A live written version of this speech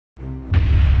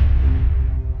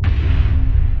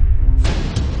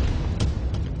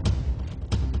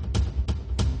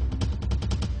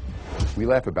We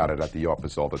laugh about it at the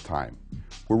office all the time.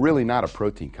 We're really not a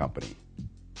protein company.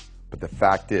 But the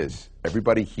fact is,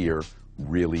 everybody here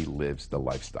really lives the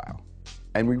lifestyle.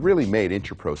 And we really made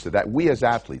IntraPro so that we as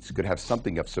athletes could have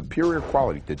something of superior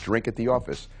quality to drink at the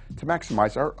office to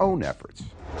maximize our own efforts.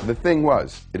 The thing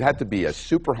was, it had to be as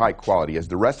super high quality as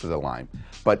the rest of the line,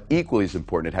 but equally as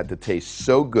important, it had to taste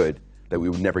so good that we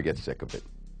would never get sick of it.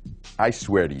 I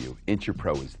swear to you,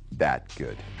 IntraPro is that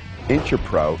good.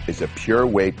 IntraPro is a pure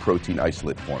whey protein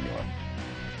isolate formula.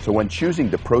 So when choosing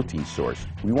the protein source,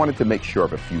 we wanted to make sure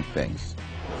of a few things.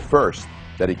 First,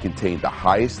 that it contained the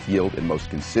highest yield and most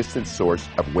consistent source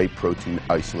of whey protein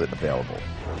isolate available.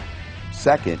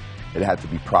 Second, it had to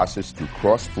be processed through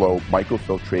cross-flow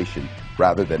microfiltration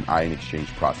rather than ion exchange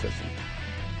processing.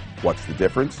 What's the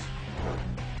difference?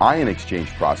 Ion exchange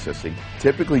processing,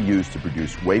 typically used to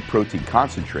produce whey protein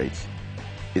concentrates,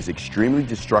 is extremely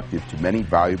destructive to many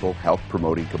valuable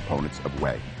health-promoting components of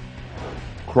whey.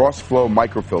 Cross-flow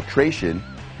microfiltration,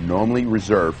 normally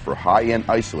reserved for high-end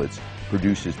isolates,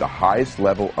 produces the highest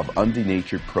level of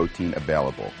undenatured protein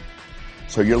available.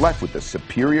 So you're left with a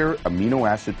superior amino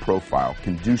acid profile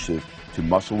conducive to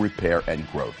muscle repair and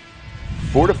growth.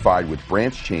 Fortified with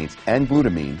branched chains and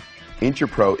glutamine,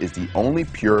 IntraPro is the only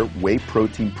pure whey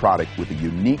protein product with a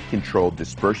unique controlled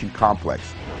dispersion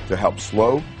complex to help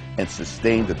slow and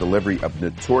sustain the delivery of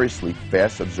notoriously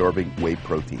fast-absorbing whey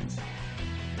proteins.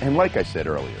 And like I said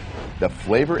earlier, the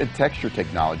flavor and texture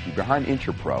technology behind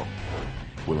IntraPro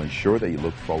will ensure that you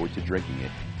look forward to drinking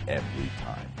it every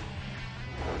time.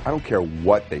 I don't care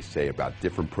what they say about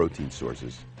different protein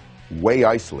sources, whey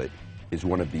isolate is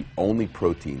one of the only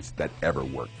proteins that ever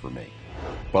worked for me.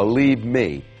 Believe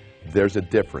me, there's a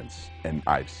difference, and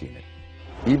I've seen it.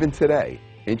 Even today,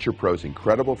 IntraPro's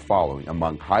incredible following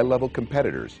among high-level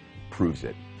competitors proves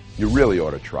it. You really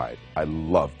ought to try it. I'd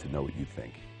love to know what you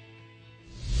think.